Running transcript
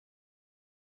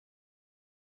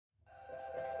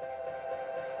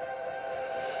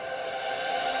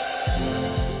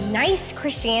Nice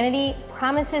Christianity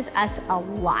promises us a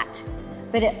lot,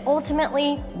 but it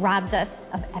ultimately robs us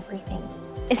of everything.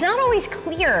 It's not always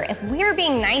clear if we're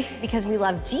being nice because we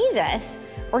love Jesus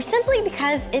or simply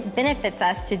because it benefits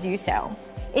us to do so.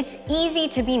 It's easy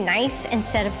to be nice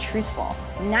instead of truthful,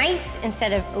 nice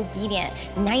instead of obedient,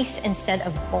 nice instead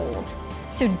of bold.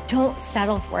 So don't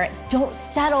settle for it. Don't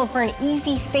settle for an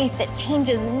easy faith that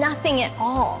changes nothing at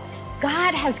all.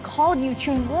 God has called you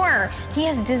to more. He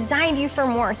has designed you for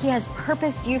more. He has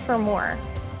purposed you for more.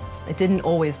 It didn't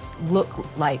always look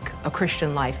like a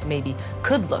Christian life maybe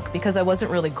could look because I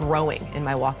wasn't really growing in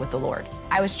my walk with the Lord.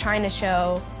 I was trying to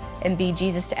show and be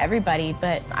Jesus to everybody,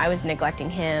 but I was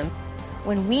neglecting him.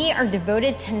 When we are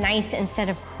devoted to nice instead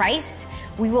of Christ,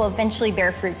 we will eventually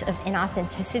bear fruits of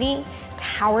inauthenticity,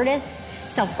 cowardice,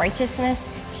 self-righteousness,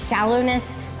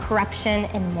 shallowness, corruption,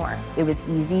 and more. It was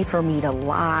easy for me to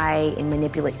lie and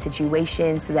manipulate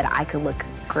situations so that I could look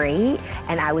great,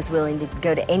 and I was willing to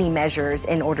go to any measures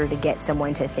in order to get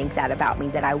someone to think that about me,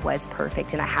 that I was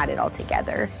perfect and I had it all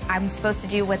together. I'm supposed to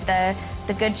do what the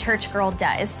good church girl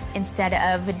does instead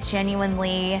of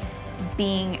genuinely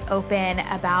being open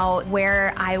about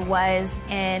where I was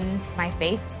in my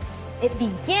faith. It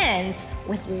begins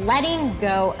with letting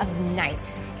go of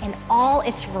nice and all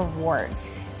its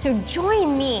rewards. So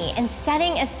join me in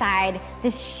setting aside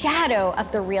this shadow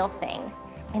of the real thing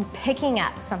and picking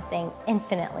up something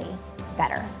infinitely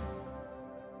better.